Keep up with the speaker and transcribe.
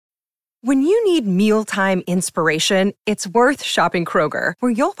When you need mealtime inspiration, it's worth shopping Kroger,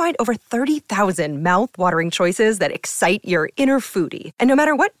 where you'll find over 30,000 mouth-watering choices that excite your inner foodie. And no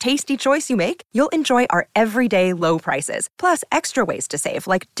matter what tasty choice you make, you'll enjoy our everyday low prices, plus extra ways to save,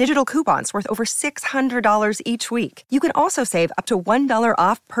 like digital coupons worth over $600 each week. You can also save up to $1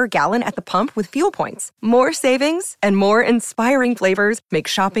 off per gallon at the pump with fuel points. More savings and more inspiring flavors make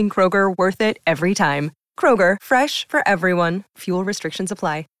shopping Kroger worth it every time. Kroger, fresh for everyone. Fuel restrictions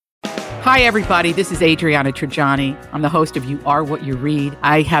apply. Hi, everybody. This is Adriana Trajani. I'm the host of You Are What You Read.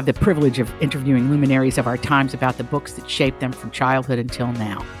 I have the privilege of interviewing luminaries of our times about the books that shaped them from childhood until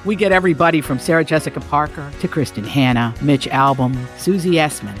now. We get everybody from Sarah Jessica Parker to Kristen Hanna, Mitch Albom, Susie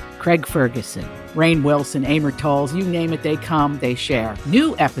Essman, Craig Ferguson, Rainn Wilson, Amor Tolls, you name it, they come, they share.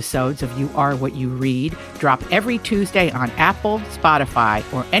 New episodes of You Are What You Read drop every Tuesday on Apple, Spotify,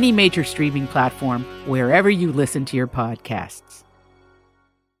 or any major streaming platform wherever you listen to your podcasts.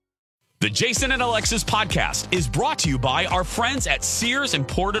 The Jason and Alexis podcast is brought to you by our friends at Sears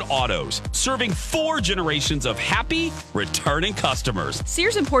Imported Autos, serving 4 generations of happy, returning customers.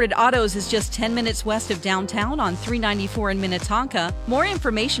 Sears Imported Autos is just 10 minutes west of downtown on 394 in Minnetonka. More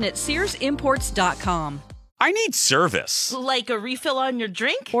information at SearsImports.com. I need service. Like a refill on your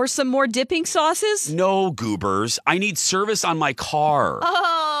drink? Or some more dipping sauces? No, goobers. I need service on my car.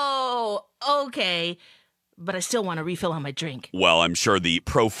 Oh, okay. But I still want a refill on my drink. Well, I'm sure the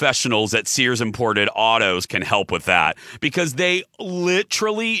professionals at Sears Imported Autos can help with that because they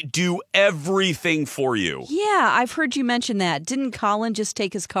literally do everything for you. Yeah, I've heard you mention that. Didn't Colin just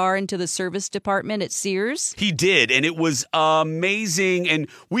take his car into the service department at Sears? He did, and it was amazing. And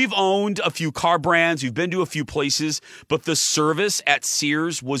we've owned a few car brands. We've been to a few places, but the service at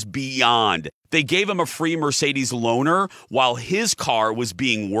Sears was beyond. They gave him a free Mercedes loaner while his car was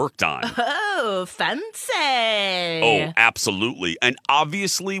being worked on. Oh, fancy. Oh, absolutely. And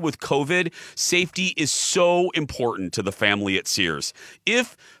obviously with COVID, safety is so important to the family at Sears.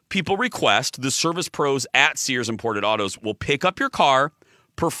 If people request, the service pros at Sears Imported Autos will pick up your car,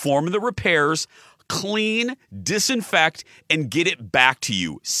 perform the repairs, clean, disinfect, and get it back to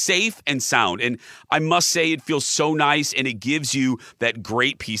you safe and sound. And I must say it feels so nice and it gives you that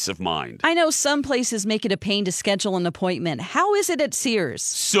great peace of mind. I know some places make it a pain to schedule an appointment. How is it at Sears?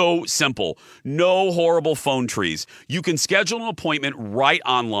 So simple. No horrible phone trees. You can schedule an appointment right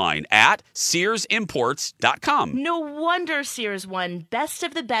online at SearsImports.com. No wonder Sears won Best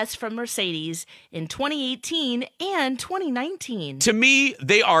of the Best from Mercedes in 2018 and 2019. To me,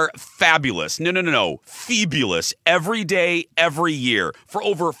 they are fabulous. No. Fabulous every day, every year for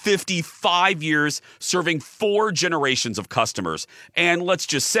over 55 years, serving 4 generations of customers. And let's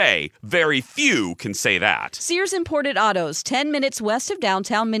just say, very few can say that. Sears Imported Autos, 10 minutes west of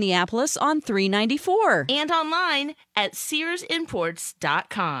downtown Minneapolis on 394. And online at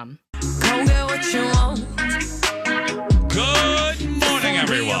SearsImports.com. Go get what you want. Good morning,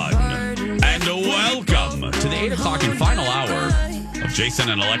 everyone. And welcome to the 8 o'clock and final hour of Jason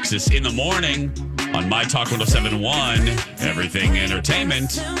and Alexis in the morning on My Talk 107.1. Everything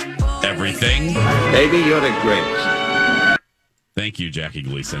entertainment. Everything. Baby, you're the greatest. Thank you, Jackie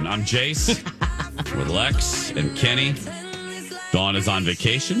Gleason. I'm Jace with Lex and Kenny. Dawn is on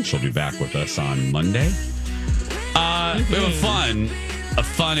vacation. She'll be back with us on Monday. We have a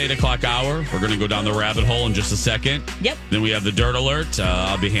fun 8 o'clock hour. We're going to go down the rabbit hole in just a second. Yep. Then we have the Dirt Alert.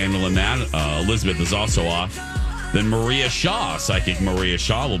 I'll be handling that. Elizabeth is also off. Then Maria Shaw, Psychic Maria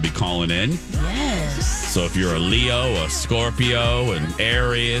Shaw, will be calling in. Yes. So if you're a Leo, a Scorpio, an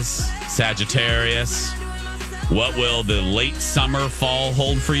Aries, Sagittarius, what will the late summer, fall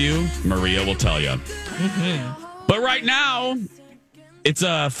hold for you? Maria will tell you. Mm-hmm. But right now, it's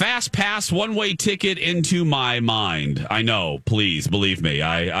a fast pass, one-way ticket into my mind. I know, please, believe me.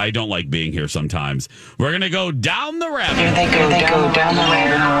 I don't like being here sometimes. We're going to go down the rabbit hole. They go down the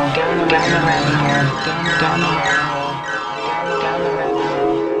rabbit hole, down the rabbit hole, down the rabbit hole.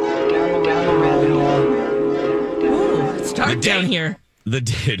 Ooh, it's dark down here.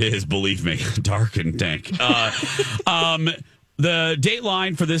 It is, believe me, dark and dank. The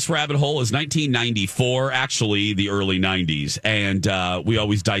dateline for this rabbit hole is 1994, actually the early 90s. And we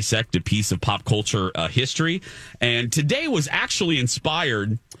always dissect a piece of pop culture history. And today was actually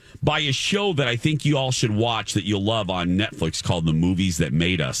inspired by a show that I think you all should watch that you'll love on Netflix called The Movies That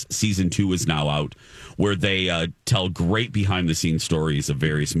Made Us. Season 2 is now out, where they tell great behind-the-scenes stories of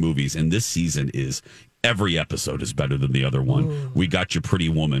various movies. And this season is... Every episode is better than the other one. Ooh. We got your Pretty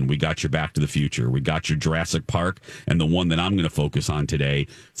Woman. We got your Back to the Future. We got your Jurassic Park. And the one that I'm going to focus on today,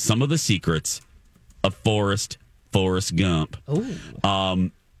 Some of the Secrets of Forrest Gump.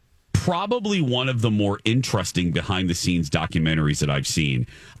 probably one of the more interesting behind the scenes documentaries that I've seen.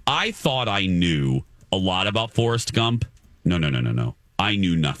 I thought I knew a lot about Forrest Gump. No. I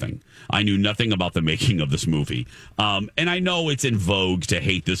knew nothing. I knew nothing about the making of this movie. And I know it's in vogue to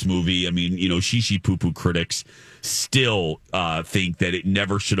hate this movie. I mean, shishi poo poo critics still think that it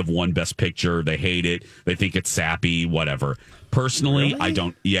never should have won Best Picture. They hate it. They think it's sappy, whatever. Personally, really? I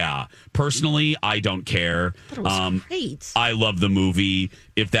don't. Yeah. Personally, I don't care. But it was great. I love the movie.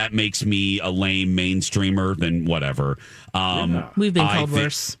 If that makes me a lame mainstreamer, then whatever. We've been called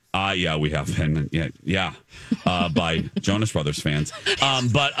worse. Yeah, we have been. Yeah. By Jonas Brothers fans.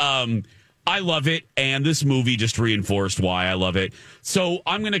 But I love it, and this movie just reinforced why I love it. So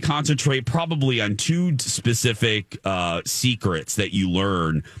I'm going to concentrate probably on two specific secrets that you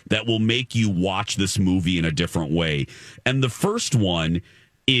learn that will make you watch this movie in a different way. And the first one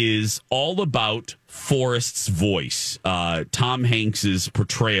is all about Forrest's voice, Tom Hanks's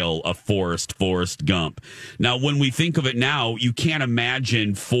portrayal of Forrest Gump. Now, when we think of it now, you can't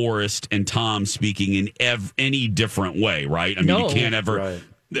imagine Forrest and Tom speaking in any different way, right? I mean, you can't ever... Right.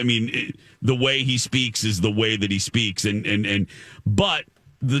 I mean, the way he speaks is the way that he speaks. But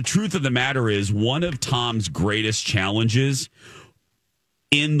the truth of the matter is, one of Tom's greatest challenges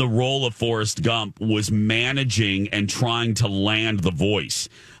in the role of Forrest Gump was managing and trying to land the voice.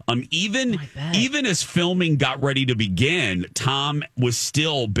 Even as filming got ready to begin, Tom was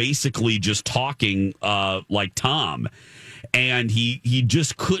still basically just talking like Tom. And he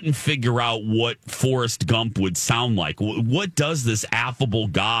just couldn't figure out what Forrest Gump would sound like. What does this affable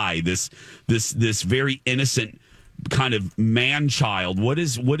guy, this very innocent kind of man child, what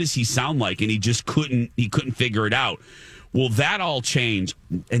does he sound like? And he just couldn't figure it out. Well, that all changed.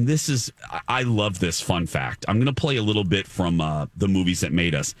 And I love this fun fact. I'm going to play a little bit from the Movies That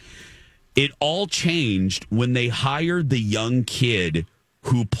Made Us. It all changed when they hired the young kid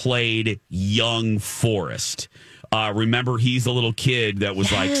who played young Forrest. Remember, he's a little kid that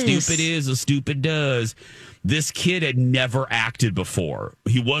was like, stupid is as stupid does. This kid had never acted before.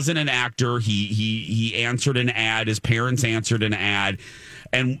 He wasn't an actor. He answered an ad. His parents answered an ad.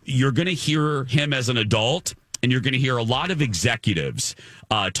 And you're going to hear him as an adult, and you're going to hear a lot of executives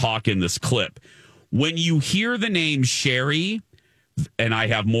talk in this clip. When you hear the name Sherry, and I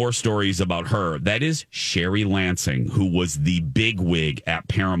have more stories about her, that is Sherry Lansing, who was the bigwig at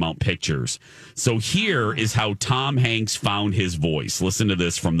Paramount Pictures. So here is how Tom Hanks found his voice. Listen to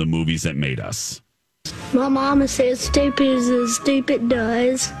this from the Movies That Made Us. My mama says stupid is as stupid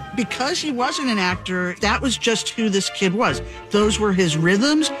does. Because he wasn't an actor, that was just who this kid was. Those were his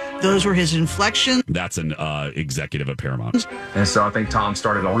rhythms. Those were his inflections. That's an executive at Paramount. And so I think Tom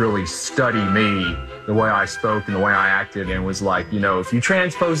started to really study me, the way I spoke and the way I acted, and was like, if you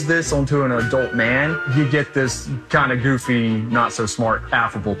transpose this onto an adult man, you get this kind of goofy, not so smart,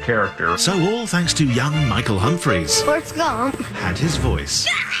 affable character. So all thanks to young Michael Humphreys. Forrest Gump Had his voice.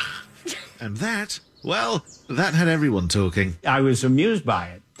 And that had everyone talking. I was amused by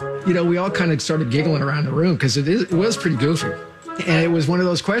it. We all kind of started giggling around the room because it was pretty goofy. And it was one of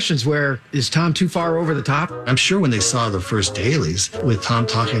those questions where, is Tom too far over the top? I'm sure when they saw the first dailies with Tom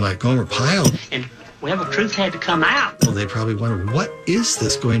talking like Gomer Pyle, And the truth had to come out. well, they probably wondered, what is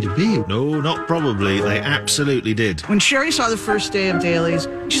this going to be? No, not probably. They absolutely did. When Sherry saw the first day of dailies,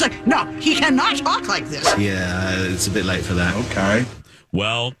 she's like, no, he cannot talk like this. Yeah, it's a bit late for that. Okay.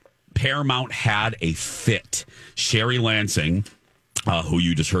 Well, Paramount had a fit. Sherry Lansing, who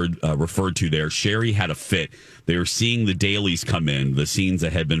you just heard referred to there, Sherry had a fit. They were seeing the dailies come in, the scenes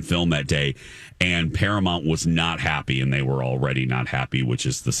that had been filmed that day, and Paramount was not happy, and they were already not happy, which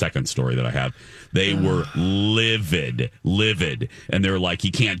is the second story that I have. They were livid, and they're like,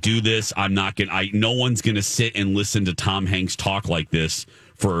 "You can't do this. No one's gonna sit and listen to Tom Hanks talk like this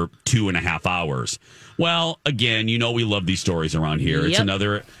for 2.5 hours." Well, again, we love these stories around here.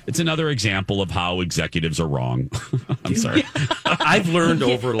 Yep. It's another example of how executives are wrong. I'm sorry. I've learned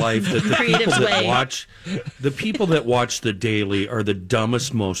over life that the people that watch the Daily are the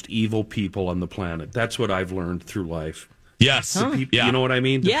dumbest, most evil people on the planet. That's what I've learned through life. Yes. You know what I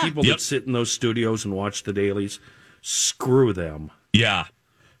mean? The Yeah. people that sit in those studios and watch the dailies, screw them. Yeah.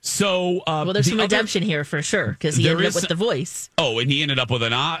 So, well, there's some redemption here for sure because he ended up with The Voice. Oh, and he ended up with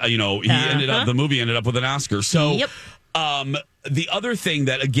the movie ended up with an Oscar. So, the other thing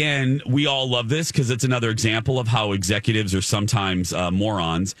that, again, we all love this because it's another example of how executives are sometimes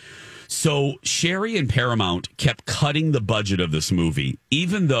morons. So Sherry and Paramount kept cutting the budget of this movie,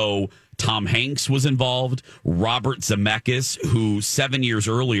 even though Tom Hanks was involved. Robert Zemeckis, who 7 years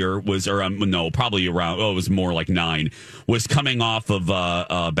earlier was, probably around, it was more like 9, was coming off of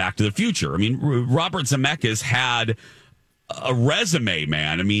Back to the Future. I mean, Robert Zemeckis had a resume,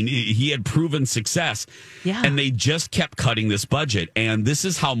 man. I mean, he had proven success, and they just kept cutting this budget. And this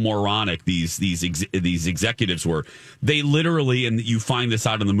is how moronic these executives were. They literally, and you find this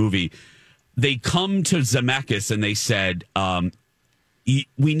out in the movie, they come to Zemeckis and they said,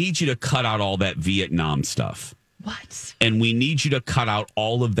 "We need you to cut out all that Vietnam stuff. What? And we need you to cut out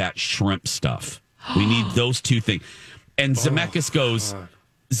all of that shrimp stuff. We need those two things." And Zemeckis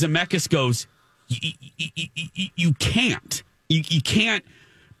goes, you can't. You can't.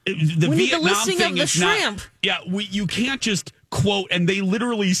 The we Vietnam need the listing thing of the is shrimp. you can't just quote. And they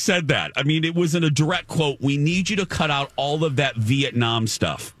literally said that. I mean, it was in a direct quote. We need you to cut out all of that Vietnam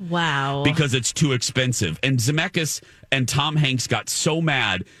stuff. Wow. Because it's too expensive. And Zemeckis and Tom Hanks got so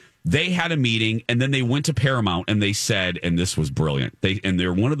mad. They had a meeting, and then they went to Paramount, and they said, and this was brilliant.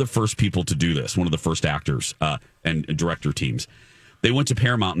 They're one of the first people to do this, one of the first actors and director teams. They went to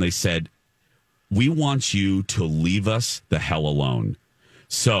Paramount, and they said, "We want you to leave us the hell alone.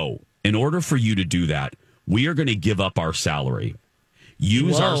 So, in order for you to do that, we are going to give up our salary.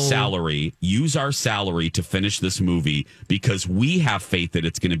 Use our salary to finish this movie because we have faith that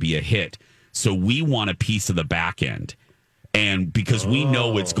it's going to be a hit. So we want a piece of the back end. And because we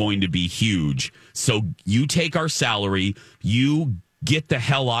know it's going to be huge. So you take our salary, you get the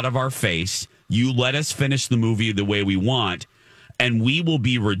hell out of our face, you let us finish the movie the way we want, and we will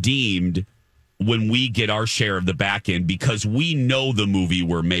be redeemed when we get our share of the back end because we know the movie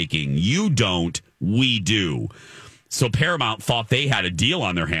we're making. You don't, we do." So Paramount thought they had a deal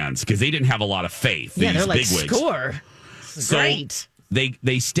on their hands because they didn't have a lot of faith. Yeah, they're like, bigwigs. score. So great.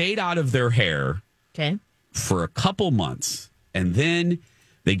 They stayed out of their hair for a couple months, and then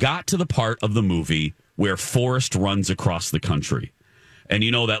they got to the part of the movie where Forrest runs across the country. And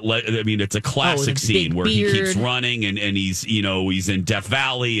you know that it's a classic scene where he keeps running and he's in Death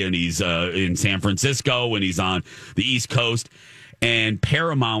Valley and he's in San Francisco and he's on the East Coast, and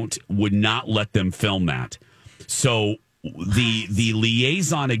Paramount would not let them film that. So the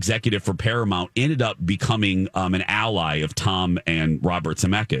liaison executive for Paramount ended up becoming an ally of Tom and Robert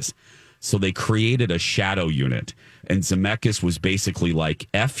Zemeckis. So they created a shadow unit. And Zemeckis was basically like,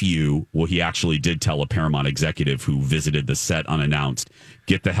 F you. Well, he actually did tell a Paramount executive who visited the set unannounced,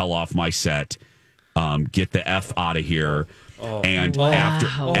 "Get the hell off my set. Get the F out of here."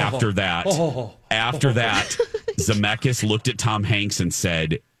 After that, Zemeckis looked at Tom Hanks and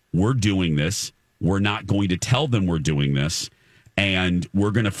said, "We're doing this. We're not going to tell them we're doing this. And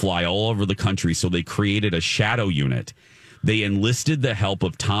we're going to fly all over the country." So they created a shadow unit. They enlisted the help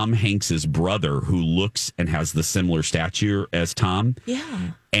of Tom Hanks's brother, who looks and has the similar stature as Tom.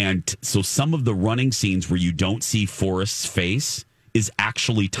 Yeah. And so some of the running scenes where you don't see Forrest's face is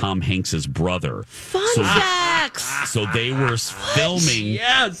actually Tom Hanks's brother. Fun facts. So they were filming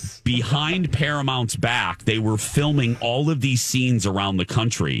behind Paramount's back. They were filming all of these scenes around the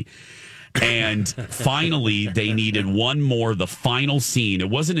country. And finally, they needed one more, the final scene. It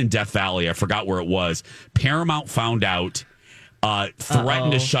wasn't in Death Valley. I forgot where it was. Paramount found out,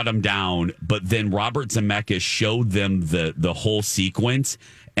 threatened to shut them down, but then Robert Zemeckis showed them the whole sequence,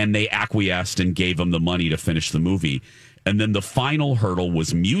 and they acquiesced and gave them the money to finish the movie. And then the final hurdle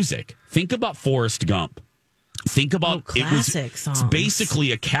was music. Think about Forrest Gump. Think about classic songs. It's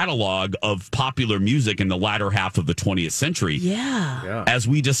basically a catalog of popular music in the latter half of the 20th century. Yeah. As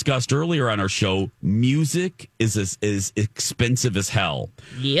we discussed earlier on our show, music is expensive as hell.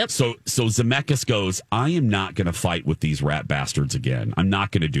 Yep. So Zemeckis goes, "I am not going to fight with these rat bastards again. I'm not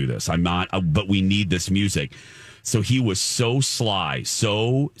going to do this. I'm not. But we need this music." So he was so sly,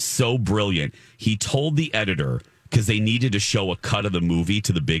 so brilliant. He told the editor, because they needed to show a cut of the movie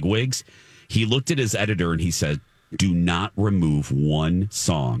to the bigwigs. He looked at his editor and he said, "Do not remove one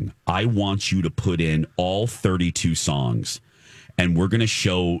song. I want you to put in all 32 songs. And we're going to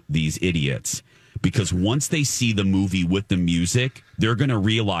show these idiots. Because once they see the movie with the music, they're going to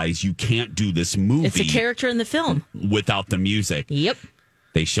realize you can't do this movie. It's a character in the film. Without the music." Yep.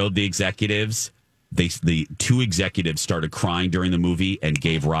 They showed the executives. The two executives started crying during the movie and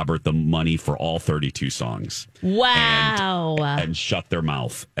gave Robert the money for all 32 songs. Wow. And shut their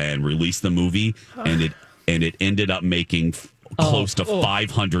mouth and released the movie, and it ended up making close to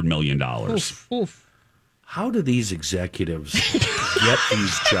 $500 million. Oof. How do these executives get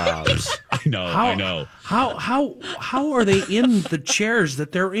these jobs? I know. How are they in the chairs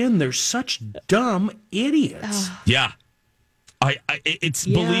that they're in? They're such dumb idiots. Yeah.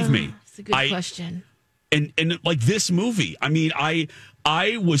 Believe me. It's a good question. And like this movie, I mean, I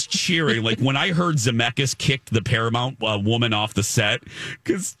was cheering like when I heard Zemeckis kicked the Paramount woman off the set,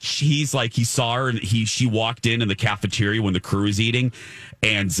 because he saw her and she walked in the cafeteria when the crew was eating,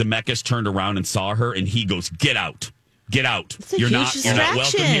 and Zemeckis turned around and saw her and he goes, "Get out. Get out. It's a You're huge not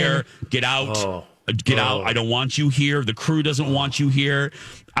welcome here. Get out. Get out. I don't want you here. The crew doesn't want you here.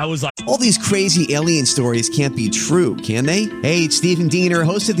 I was like, all these crazy alien stories can't be true, can they? Hey, it's Stephen Diener,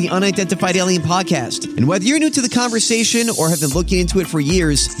 host of the Unidentified Alien Podcast. And whether you're new to the conversation or have been looking into it for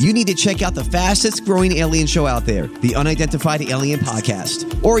years, you need to check out the fastest growing alien show out there, the Unidentified Alien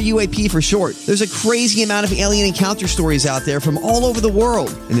Podcast, or UAP for short. There's a crazy amount of alien encounter stories out there from all over the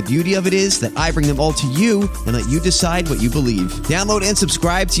world. And the beauty of it is that I bring them all to you and let you decide what you believe. Download and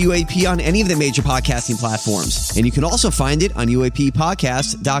subscribe to UAP on any of the major podcasting platforms. And you can also find it on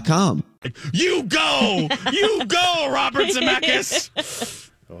UAPpodcast.com. You go, Robert Zemeckis.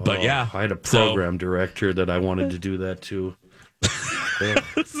 But yeah, I had a program director that I wanted to do that to.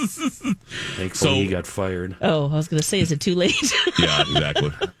 Thankfully, he got fired. Oh, I was going to say, is it too late? Yeah,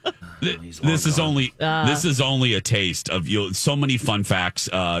 exactly. This is only a taste of so many fun facts,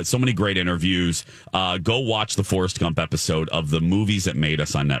 so many great interviews. Go watch the Forrest Gump episode of the Movies That Made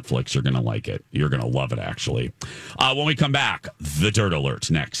Us on Netflix. You're going to like it. You're going to love it, actually. When we come back, the Dirt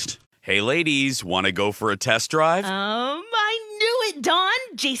Alert next. Hey, ladies, want to go for a test drive? I knew it, Dawn.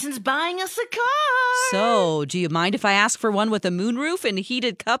 Jason's buying us a car. So, do you mind if I ask for one with a moonroof and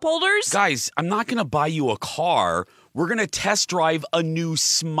heated cup holders? Guys, I'm not going to buy you a car. We're going to test drive a new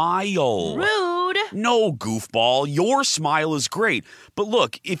Smile. Rude. No, goofball. Your Smile is great. But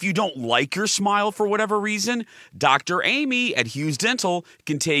look, if you don't like your Smile for whatever reason, Dr. Amy at Hughes Dental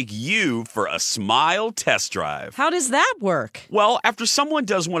can take you for a Smile test drive. How does that work? Well, after someone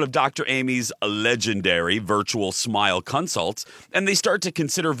does one of Dr. Amy's legendary virtual Smile consults and they start to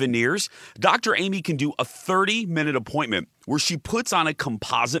consider veneers, Dr. Amy can do a 30-minute appointment where she puts on a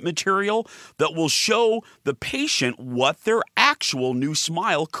composite material that will show the patient what their actual new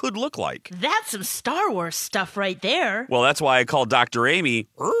smile could look like. That's some Star Wars stuff right there. Well, that's why I call Dr. Amy,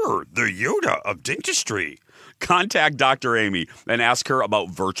 the Yoda of dentistry. Contact Dr. Amy and ask her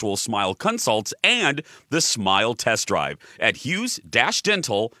about virtual smile consults and the Smile test drive at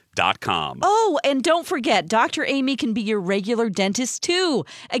hughes-dental.com. Oh, and don't forget, Dr. Amy can be your regular dentist too.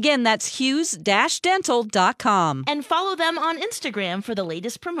 Again, that's hughes-dental.com. And follow them on Instagram for the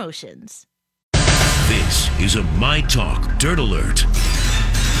latest promotions. This is a My Talk Dirt Alert.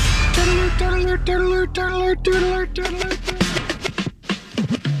 Dirt alert, dirt alert, dirt alert, dirt alert, dirt alert, dirt alert.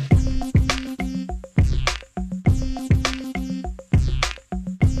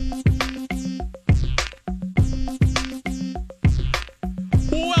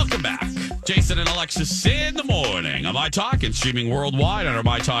 Welcome back. Jason and Alexis in the morning on My Talk and streaming worldwide on our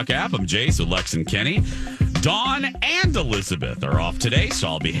My Talk app. I'm Jace with Lex and Kenny. Dawn and Elizabeth are off today, so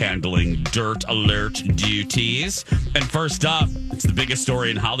I'll be handling Dirt Alert duties. And first up, it's the biggest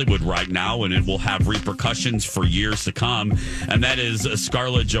story in Hollywood right now, and it will have repercussions for years to come. And that is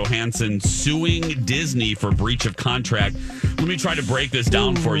Scarlett Johansson suing Disney for breach of contract. Let me try to break this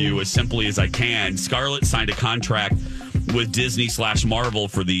down for you as simply as I can. Scarlett signed a contract with Disney/Marvel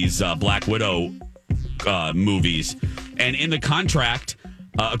for these Black Widow movies. And in the contract,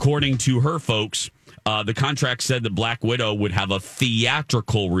 according to her folks, the contract said that Black Widow would have a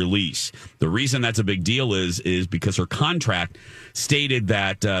theatrical release. The reason that's a big deal is because her contract stated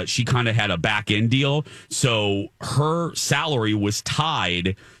that she kind of had a back-end deal. So her salary was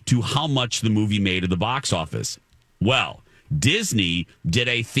tied to how much the movie made at the box office. Well, Disney did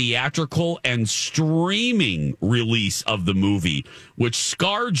a theatrical and streaming release of the movie, which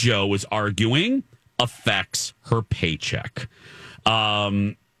ScarJo is arguing affects her paycheck.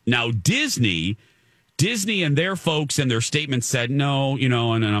 Now, Disney and their folks and their statements said, no,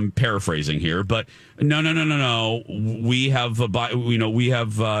 and I'm paraphrasing here, but no. We have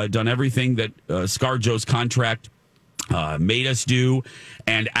done everything that ScarJo's contract made us do.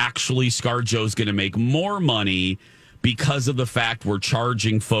 And actually, ScarJo's going to make more money because of the fact we're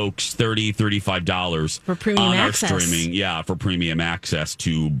charging folks $35 for premium access. Our streaming, for premium access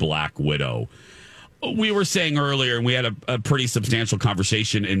to Black Widow. We were saying earlier, and we had a pretty substantial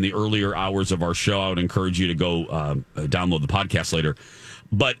conversation in the earlier hours of our show. I would encourage you to go download the podcast later.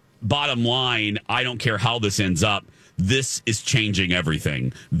 But bottom line, I don't care how this ends up. This is changing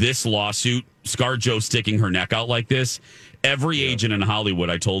everything. This lawsuit, ScarJo sticking her neck out like this. Every agent in Hollywood,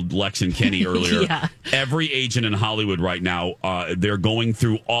 I told Lex and Kenny earlier, every agent in Hollywood right now, they're going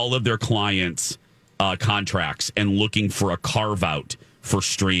through all of their clients' contracts and looking for a carve-out for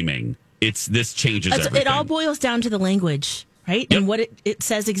streaming. This changes everything. It all boils down to the language, right? Yep. And what it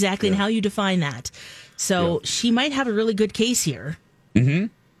says exactly and how you define that. So she might have a really good case here. Mm-hmm.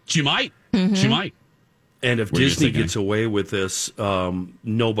 She might. Mm-hmm. She might. And if Disney gets away with this,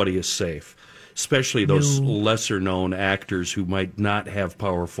 nobody is safe. especially those lesser-known actors who might not have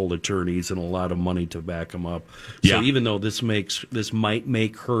powerful attorneys and a lot of money to back them up. So even though this might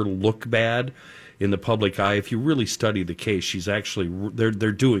make her look bad in the public eye, if you really study the case, she's actually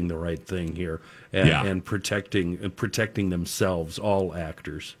they're doing the right thing here and protecting themselves, all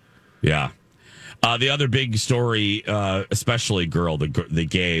actors. Yeah. The other big story, especially the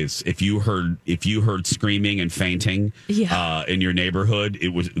gays. If you heard screaming and fainting in your neighborhood,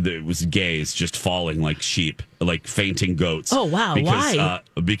 it was gays just falling like sheep, like fainting goats. Oh wow! Why?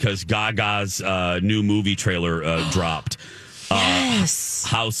 Because Gaga's new movie trailer dropped. Yes,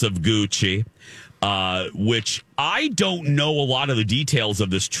 House of Gucci. Which I don't know a lot of the details of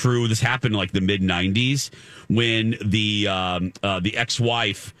this. True, this happened in like the mid '90s when the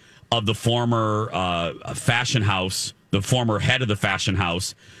ex-wife of the former fashion house, the former head of the fashion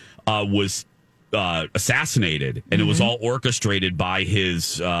house, was assassinated, and it was all orchestrated by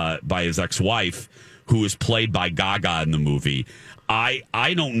his ex-wife, who is played by Gaga in the movie.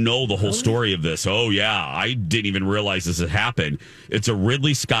 I don't know the whole story of this. Oh yeah, I didn't even realize this had happened. It's a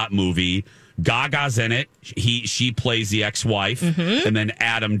Ridley Scott movie. Gaga's in it. She plays the ex-wife, and then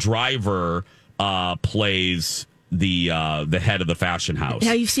Adam Driver plays the head of the fashion house.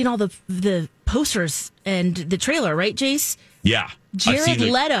 Now you've seen all the posters and the trailer, right, Jace? Yeah. Jared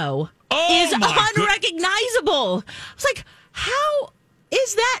Leto is unrecognizable. I was like, how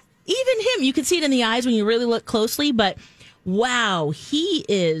is that even him? You can see it in the eyes when you really look closely, but wow, he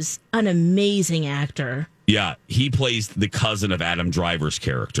is an amazing actor. Yeah, he plays the cousin of Adam Driver's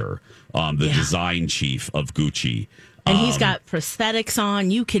character, the design chief of Gucci. And he's got prosthetics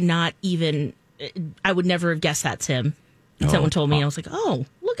on. You cannot even... I would never have guessed that's him. Someone told me, and I was like, oh,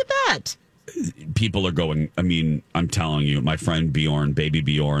 look at that. People are going, I mean, I'm telling you, my friend Bjorn, baby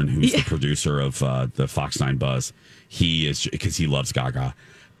Bjorn, who's the producer of the Fox 9 Buzz, he is, because he loves Gaga.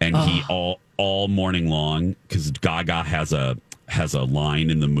 And he all morning long, because Gaga has a line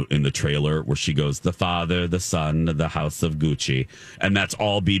in the trailer where she goes, the father, the son, the house of Gucci. And that's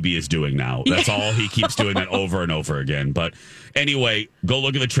all BB is doing now. That's all he keeps doing that over and over again. But anyway, go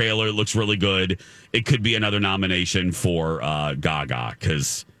look at the trailer. It looks really good. It could be another nomination for Gaga,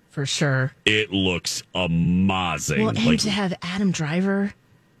 because for sure it looks amazing. Well, and to have Adam Driver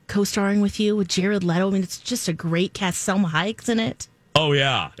co-starring with you with Jared Leto, I mean, it's just a great cast. Selma Hayek's in it. Oh,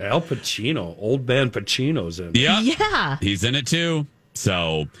 yeah. Al Pacino. Old man Pacino's in it. Yeah. He's in it, too.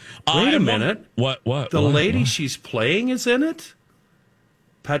 So, wait a minute. What? The lady she's playing is in it?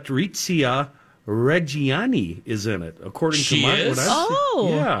 Patrizia Reggiani is in it, according to what I've seen.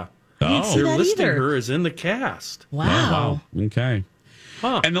 Yeah. They're listing her as in the cast. Wow. Okay.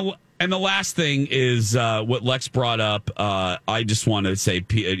 Huh. And the last thing is what Lex brought up. I just want to say,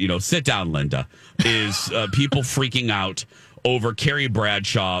 sit down, Linda, is people freaking out over Carrie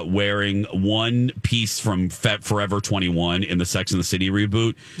Bradshaw wearing one piece from Forever 21 in the Sex and the City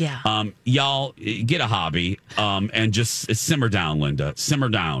reboot. Yeah. Y'all get a hobby and just simmer down, Linda. Simmer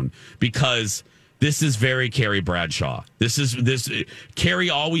down, because this is very Carrie Bradshaw. Carrie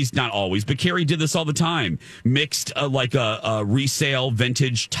not always, but Carrie did this all the time. Mixed like a resale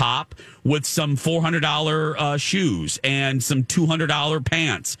vintage top with some $400 shoes and some $200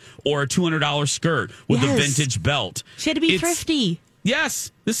 pants or a $200 skirt with a vintage belt. She had to be thrifty.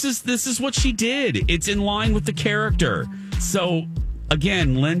 Yes, this is what she did. It's in line with the character. So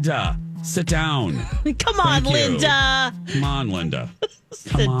again, Linda, sit down. Come on, Linda. Come on, Linda.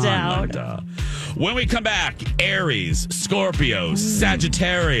 Sit down. Linda. When we come back, Aries, Scorpios,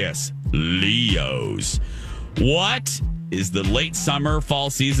 Sagittarius, Leos. What is the late summer, fall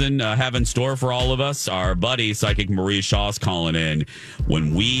season have in store for all of us? Our buddy, Psychic Maria Shaw's calling in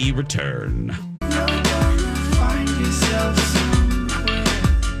when we return.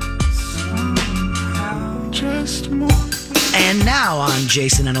 And now on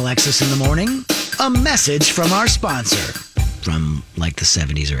Jason and Alexis in the Morning, a message from our sponsor from like the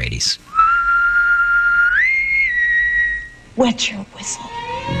 70s or 80s. Wet your whistle.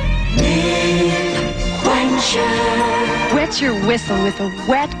 Lip quencher. Wet your whistle with the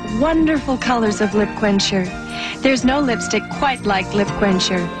wet, wonderful colors of Lip Quencher. There's no lipstick quite like Lip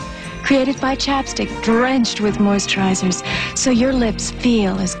Quencher. Created by Chapstick, drenched with moisturizers, so your lips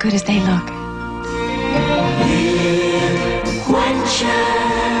feel as good as they look. Lip Quencher.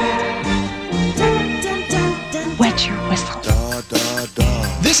 Wet your whistle.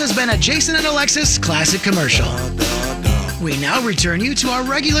 This has been a Jason and Alexis classic commercial. We now return you to our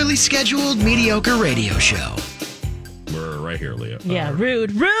regularly scheduled mediocre radio show. We're right here, Leo. Yeah,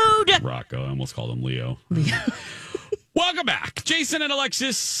 rude. Rocco. I almost called him Leo. Welcome back. Jason and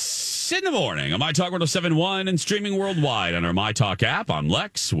Alexis Lex in the morning on My Talk 107.1 and streaming worldwide on our My Talk app. I'm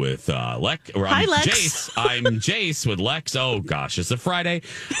Lex with Lex. Hi, Lex. Jace. I'm Jace with Lex. Oh, gosh, it's a Friday.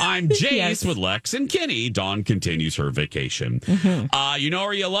 I'm Jace with Lex and Kenny. Dawn continues her vacation. You know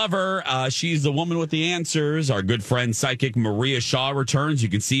her, you love her. She's the woman with the answers. Our good friend, psychic Maria Shaw returns. You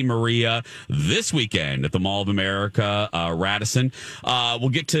can see Maria this weekend at the Mall of America, Radisson. We'll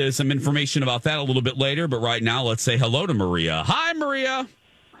get to some information about that a little bit later, but right now, let's say hello to Maria. Hi, Maria.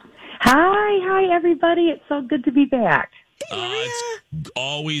 Hi, everybody. It's so good to be back. It's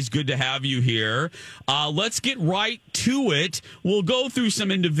always good to have you here. Let's get right to it. We'll go through some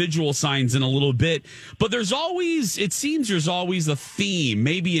individual signs in a little bit, but it seems there's always a theme,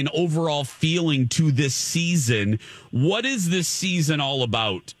 maybe an overall feeling to this season. What is this season all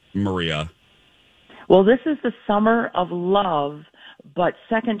about, Maria? Well, this is the summer of love, but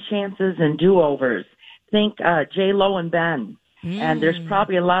second chances and do-overs. Think J-Lo and Ben. And there's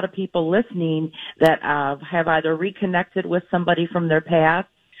probably a lot of people listening that have either reconnected with somebody from their past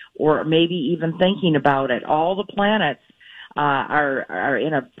or maybe even thinking about it. All the planets are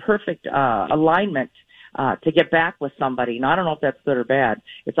in a perfect alignment to get back with somebody. And I don't know if that's good or bad.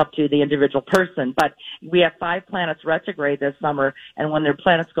 It's up to the individual person. But we have 5 planets retrograde this summer, and when their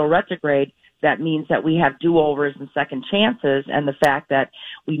planets go retrograde, that means that we have do-overs and second chances, and the fact that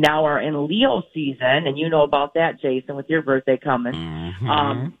we now are in Leo season, and you know about that, Jason, with your birthday coming.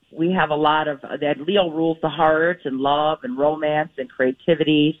 We have a lot of that. Leo rules the heart and love and romance and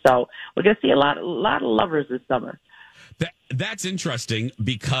creativity, so we're going to see a lot of lovers this summer. That's interesting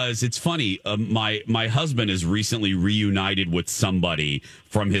because it's funny. My husband is recently reunited with somebody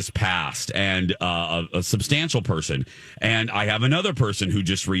from his past, and a substantial person. And I have another person who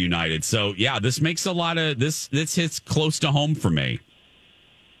just reunited. So yeah, this makes a lot of this hits close to home for me.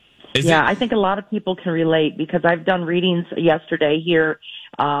 I think a lot of people can relate because I've done readings yesterday here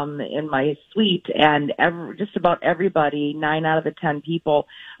in my suite, and just about everybody, 9 out of the 10 people,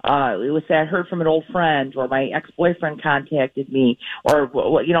 it was I heard from an old friend, or my ex-boyfriend contacted me, or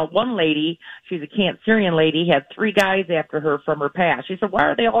one lady, she's a Cancerian lady, had 3 guys after her from her past. She said, "Why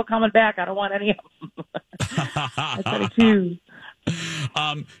are they all coming back? I don't want any of them." I said, "Too."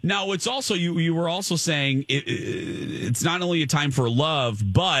 Now it's also you were also saying it's not only a time for love,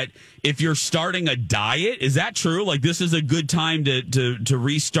 but if you're starting a diet, is that true? Like this is a good time to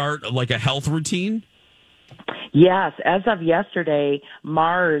restart like a health routine? Yes, as of yesterday,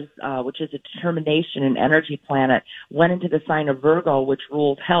 Mars, which is a determination and energy planet, went into the sign of Virgo, which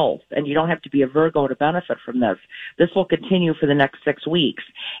rules health. And you don't have to be a Virgo to benefit from this. This will continue for the next 6 weeks.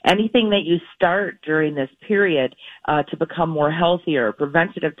 Anything that you start during this period to become more healthier,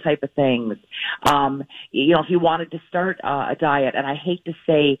 preventative type of things, if you wanted to start a diet, and I hate to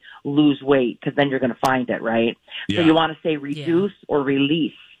say lose weight because then you're going to find it, right? Yeah. So you want to say reduce or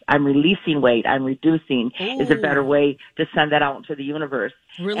release. I'm releasing weight. I'm reducing is a better way to send that out into the universe.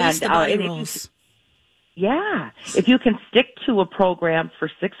 Release the body rolls. If you can stick to a program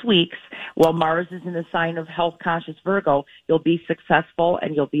for 6 weeks while Mars is in the sign of health conscious Virgo, you'll be successful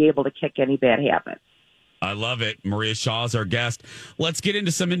and you'll be able to kick any bad habits. I love it. Maria Shaw is our guest. Let's get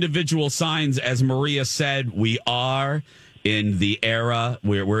into some individual signs. As Maria said, we are in the era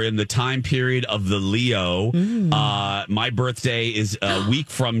where we're in the time period of the Leo. My birthday is a week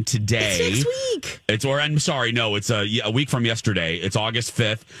from today. It's next week. It's a week from yesterday. It's August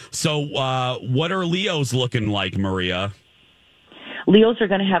 5th. So what are Leos looking like, Maria? Leos are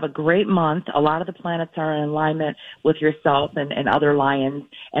going to have a great month. A lot of the planets are in alignment with yourself and other lions,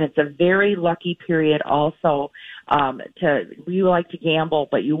 and it's a very lucky period also. You like to gamble,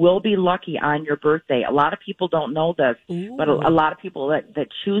 but you will be lucky on your birthday. A lot of people don't know this, but a lot of people that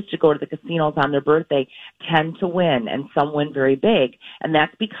choose to go to the casinos on their birthday tend to win, and some win very big. And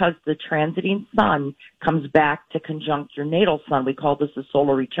that's because the transiting sun comes back to conjunct your natal sun. We call this a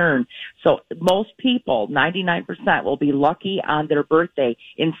solar return. So most people, 99%, will be lucky on their birthday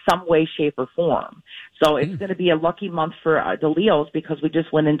in some way, shape, or form. So it's going to be a lucky month for the Leos because we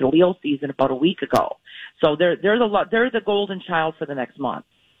just went into Leo season about a week ago. So they're the golden child for the next month.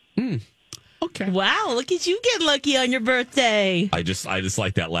 Okay. Wow, look at you get lucky on your birthday. I just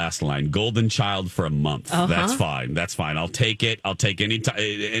like that last line. Golden child for a month. That's fine. That's fine. I'll take it. I'll take any time.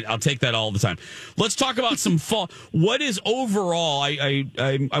 I'll take that all the time. Let's talk about some fall. What is overall? I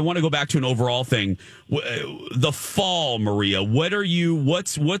want to go back to an overall thing. The fall, Maria. What are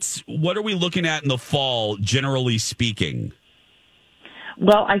we looking at in the fall, generally speaking?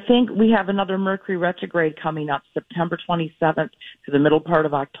 Well, I think we have another Mercury retrograde coming up September 27th to the middle part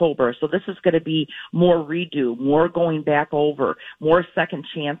of October. So this is going to be more redo, more going back over, more second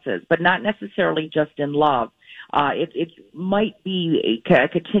chances, but not necessarily just in love. It might be a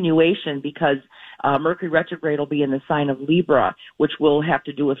continuation because Mercury retrograde will be in the sign of Libra, which will have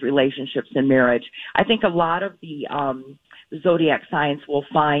to do with relationships and marriage. I think a lot of the zodiac signs will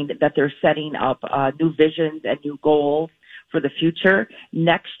find that they're setting up new visions and new goals for the future.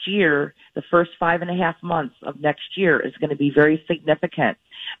 Next year, the first 5.5 months of next year is going to be very significant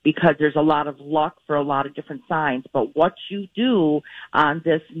because there's a lot of luck for a lot of different signs. But what you do on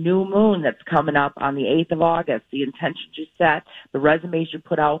this new moon that's coming up on the 8th of August, the intentions you set, the resumes you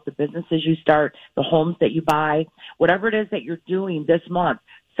put out, the businesses you start, the homes that you buy, whatever it is that you're doing this month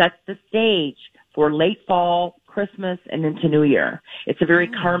sets the stage for late fall, Christmas, and into New Year. It's a very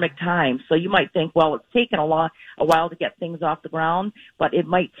karmic time. So you might think, well, it's taken a while to get things off the ground, but it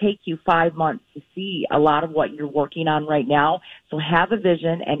might take you 5 months to see a lot of what you're working on right now. So have a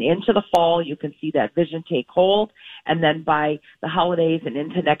vision, and into the fall, you can see that vision take hold. And then by the holidays and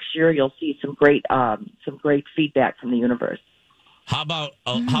into next year, you'll see some great feedback from the universe. How about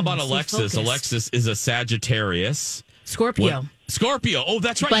Alexis? Alexis is a Sagittarius. Scorpio. Scorpio. Oh,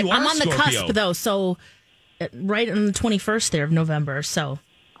 that's right. But you are I'm on Scorpio. the cusp, though, so right on the 21st there of November. So,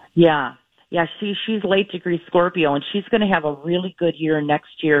 yeah, she's late degree Scorpio, and she's going to have a really good year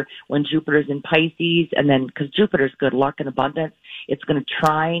next year when Jupiter's in Pisces, and then because Jupiter's good luck and abundance, it's going to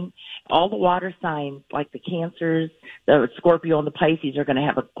trine. All the water signs, like the Cancers, the Scorpio, and the Pisces, are going to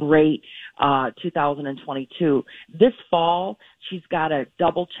have a great 2022. This fall, she's got to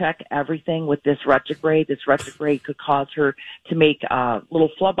double check everything with this retrograde. This retrograde could cause her to make little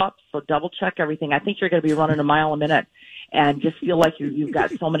flub ups, so double check everything. I think you're going to be running a mile a minute and just feel like you've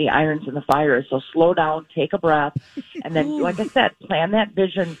got so many irons in the fire. So slow down, take a breath, and then, like I said, plan that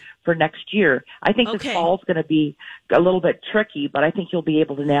vision for next year. I think this fall is going to be a little bit tricky, but I think you'll be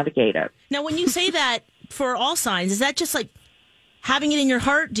able to navigate it. Now, when you say that for all signs, is that just like having it in your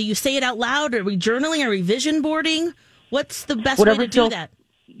heart? Do you say it out loud? Are we journaling? Are we vision boarding? What's the best way to do that?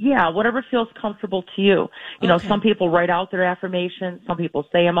 Yeah, whatever feels comfortable to you. You know, some people write out their affirmations. Some people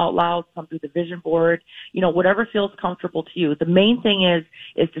say them out loud. Some do the vision board. You know, whatever feels comfortable to you. The main thing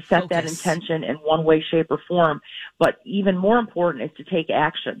is to set that intention in one way, shape, or form. But even more important is to take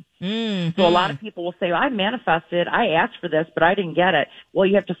action. Mm-hmm. So a lot of people will say, I manifested, I asked for this, but I didn't get it. Well,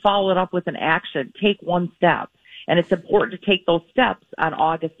 you have to follow it up with an action. Take one step. And it's important to take those steps on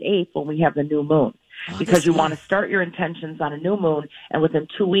August 8th when we have the new moon. Because you want to start your intentions on a new moon, and within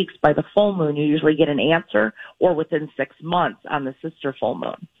 2 weeks by the full moon, you usually get an answer, or within 6 months on the sister full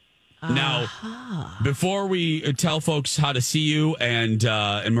moon. Now, before we tell folks how to see you, and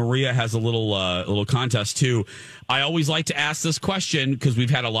Maria has a little contest too, I always like to ask this question because we've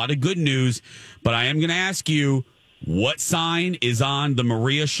had a lot of good news, but I am going to ask you, what sign is on the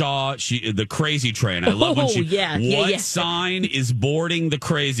Maria Shaw, the crazy train? I love when what sign is boarding the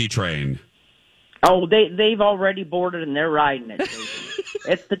crazy train? Oh, they've already boarded and they're riding it.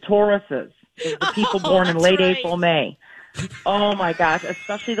 It's the Tauruses. It's the people born in late April, May. Oh my gosh,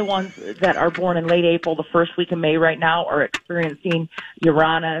 especially the ones that are born in late April, the first week of May right now, are experiencing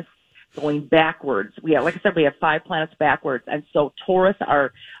Uranus going backwards. Like I said, we have 5 planets backwards. And so Taurus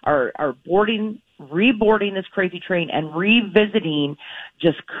are reboarding this crazy train and revisiting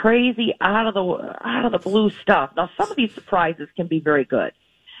just crazy out of the blue stuff. Now, some of these surprises can be very good.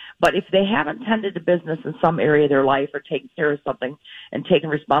 But if they haven't tended to business in some area of their life or taken care of something and taken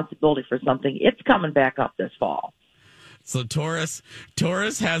responsibility for something, it's coming back up this fall. So Taurus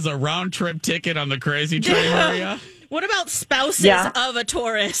has a round trip ticket on the crazy train, Maria? What about spouses of a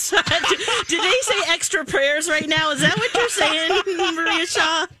Taurus? Did they say extra prayers right now? Is that what you're saying, Maria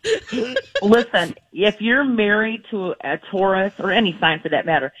Shaw? Listen, if you're married to a Taurus, or any sign for that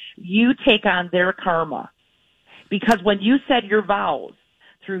matter, you take on their karma. Because when you said your vows,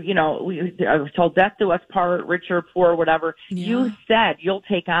 through, I was told death do us part, rich or poor, whatever. Yeah. You said you'll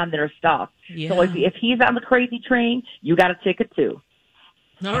take on their stuff. Yeah. So if he's on the crazy train, you got a ticket too.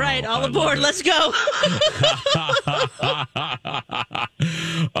 All right, all aboard. Let's go.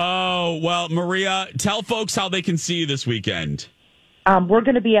 Oh, well, Maria, tell folks how they can see you this weekend. We're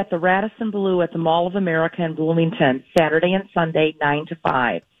going to be at the Radisson Blu at the Mall of America in Bloomington, Saturday and Sunday, 9 to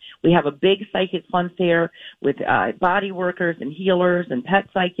 5. We have a big psychic fun fair with body workers and healers and pet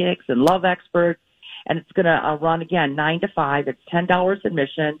psychics and love experts. And it's going to run, again, 9 to 5. It's $10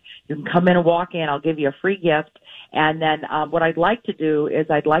 admission. You can come in and walk in. I'll give you a free gift. And then what I'd like to do is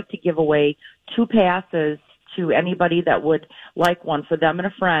I'd like to give away 2 passes to anybody that would like one for them and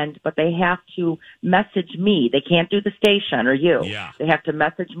a friend, but they have to message me. They can't do the station or you. Yeah. They have to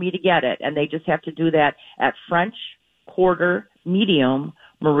message me to get it. And they just have to do that at French Quarter Medium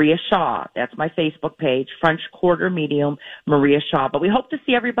Maria Shaw. That's my Facebook page, French Quarter Medium, Maria Shaw. But we hope to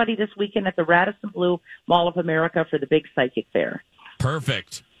see everybody this weekend at the Radisson Blu Mall of America for the big psychic fair.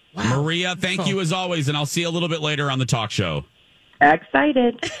 Perfect. Wow. Maria, thank you as always, and I'll see you a little bit later on the talk show.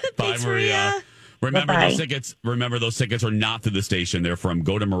 Excited. Bye, Maria. Remember those tickets. Remember those tickets are not through the station. They're from.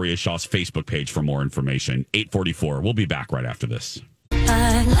 Go to Maria Shaw's Facebook page for more information. 8:44. We'll be back right after this.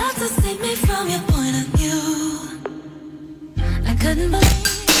 I'd love to see me from your point of view. I couldn't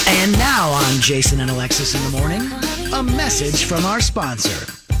believe. And now on Jason and Alexis in the morning, a message from our sponsor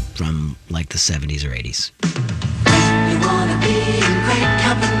from like the 70s or 80s. You wanna be in great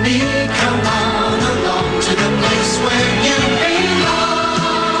company? Come on along to the place where you belong.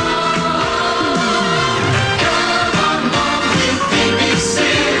 Come on along with BBC.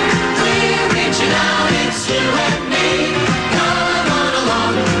 We're reaching out, it's you and me. Come on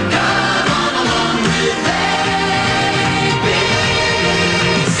along with ABC.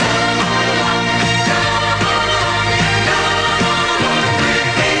 Come on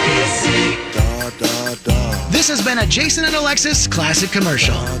with ABC. This has been a Jason and Alexis classic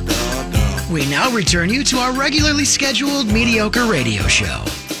commercial. We now return you to our regularly scheduled mediocre radio show.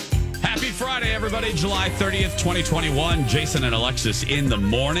 Happy Friday, everybody. July 30th, 2021. Jason and Alexis in the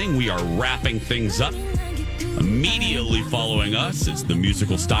morning. We are wrapping things up. Immediately following us is the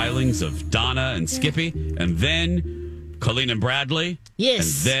musical stylings of Donna and Skippy, and then Colleen and Bradley.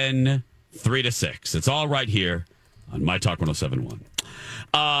 Yes. And then 3 to 6. It's all right here on My Talk 107.1.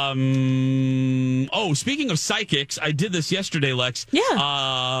 Speaking of psychics, I did this yesterday, Lex.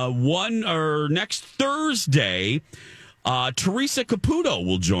 Yeah. Next Thursday, Teresa Caputo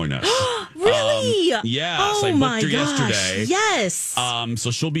will join us. Really? Yes. Oh, I booked my her gosh. yesterday. Yes.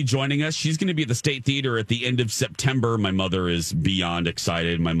 So she'll be joining us. She's going to be at the State Theater at the end of September. My mother is beyond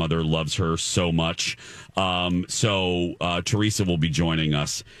excited. My mother loves her so much. Teresa will be joining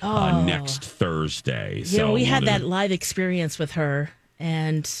us next Thursday. Yeah, we had that live experience with her,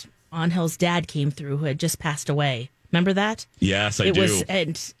 and Angel's dad came through, who had just passed away. Remember that? Yes, I do.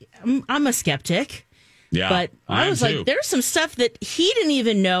 And I'm a skeptic. Yeah, but I was too. like, there's some stuff that he didn't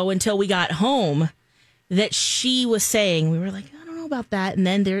even know until we got home that she was saying. We were like, I don't know about that. And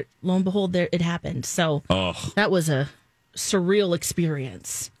then lo and behold, it happened. So that was a surreal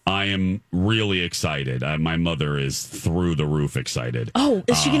experience. I am really excited. My mother is through the roof excited. Oh,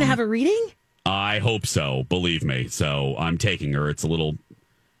 is she going to have a reading? I hope so. Believe me. So I'm taking her. It's a little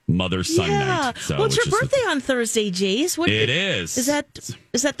mother-son night. So well, it's your birthday on Thursday, Jace. It is. Is that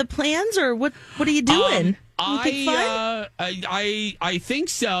the plans, or what are you doing? Anything fun? I think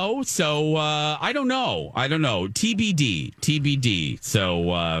so. So I don't know. TBD.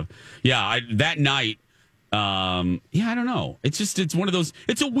 So that night. I don't know. It's one of those.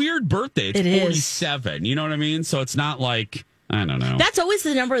 It's a weird birthday. It's 47. You know what I mean? So it's not like, I don't know. That's always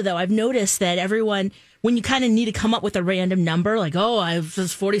the number, though. I've noticed that everyone, when you kind of need to come up with a random number, like, I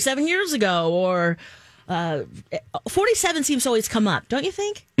was 47 years ago, or 47 seems to always come up, don't you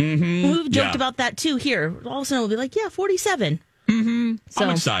think? Mm-hmm. We've joked about that, too, here. All of a sudden, we'll be like, 47. Mm-hmm. So, I'm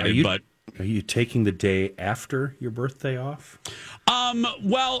excited, but... Are you taking the day after your birthday off?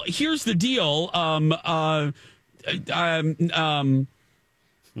 Well, here's the deal. There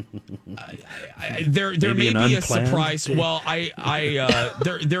may be a surprise. Day. Well,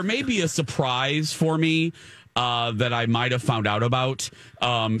 there may be a surprise for me that I might have found out about.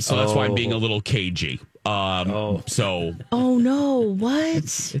 So that's why I'm being a little cagey. So. Oh no!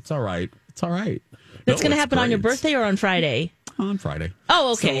 What? It's all right. It's all right. That's going to happen on your birthday or on Friday? On Friday.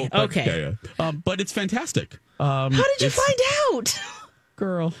 Oh, okay. So, okay. Yeah. But it's fantastic. How did you find out?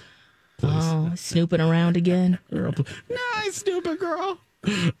 Girl. Please. Oh, snooping around again. Girl. Nice, stupid girl.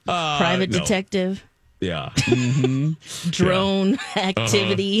 Private detective. Yeah. Mm-hmm. Drone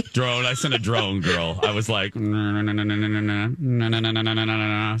activity. Drone. I sent a drone, girl. I was like, so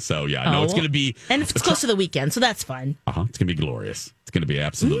yeah, no, it's going to be. And it's close to the weekend, so that's fun. It's going to be glorious. It's going to be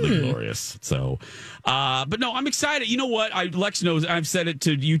absolutely glorious. So, but no, I'm excited. You know what? Lex knows. I've said it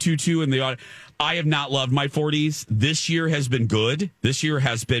to you two too in the audience. I have not loved my 40s. This year has been good. This year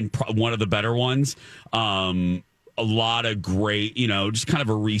has been one of the better ones. A lot of great, just kind of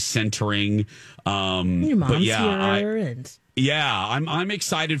a recentering. Your mom's here, I'm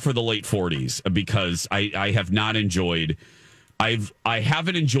excited for the late 40s because I have not enjoyed. I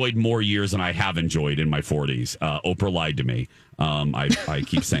haven't enjoyed more years than I have enjoyed in my 40s. Oprah lied to me. I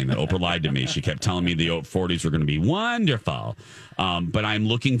keep saying that. Oprah lied to me. She kept telling me the 40s were going to be wonderful. But I'm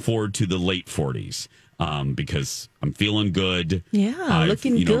looking forward to the late 40s. because I'm feeling good. Yeah,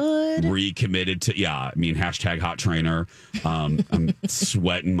 looking good. Recommitted to, hashtag hot trainer. I'm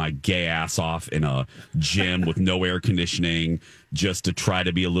sweating my gay ass off in a gym with no air conditioning just to try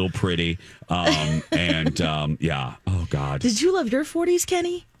to be a little pretty. Oh, God. Did you love your 40s,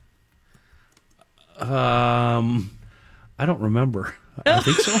 Kenny? I don't remember. I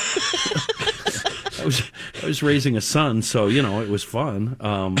think so. I was raising a son, so it was fun.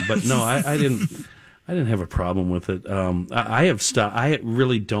 But no, I didn't have a problem with it. I have stopped. I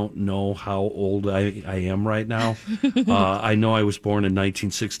really don't know how old I am right now. I know I was born in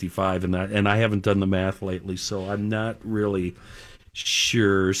 1965, and I haven't done the math lately, so I'm not really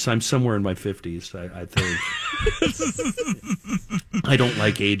sure. So I'm somewhere in my 50s, I think. I don't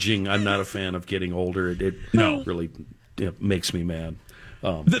like aging. I'm not a fan of getting older. It really makes me mad.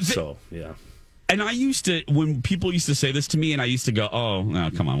 Yeah. And I used to, when people used to say this to me, and I used to go, oh, no,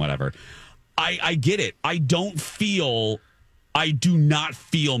 come on, whatever. I get it. I do not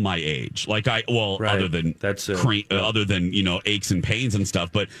feel my age. Other than other than aches and pains and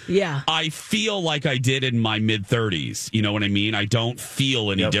stuff. But yeah, I feel like I did in my mid 30s. You know what I mean? I don't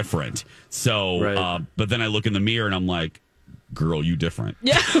feel any different. So, but then I look in the mirror and I'm like, girl, you different.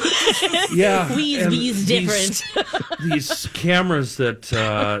 Yeah, yeah. We's different. These cameras that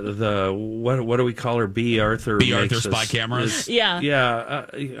what do we call her? B. Arthur spy cameras. Yeah.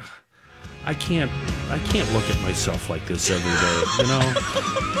 I can't look at myself like this every day.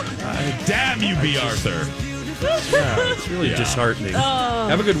 Damn you, B. Arthur. Yeah, it's really disheartening.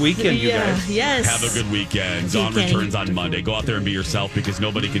 Have a good weekend, you guys. Yes. Have a good weekend. Dawn returns on Monday. Go out there and be yourself because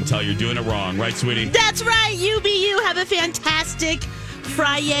nobody can tell you're doing it wrong. Right, sweetie? That's right. You be you. Have a fantastic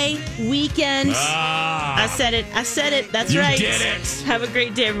Friday weekend. I said it. That's right. You did it. Have a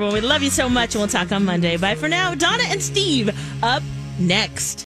great day, everyone. We love you so much, and we'll talk on Monday. Bye for now. Donna and Steve up next.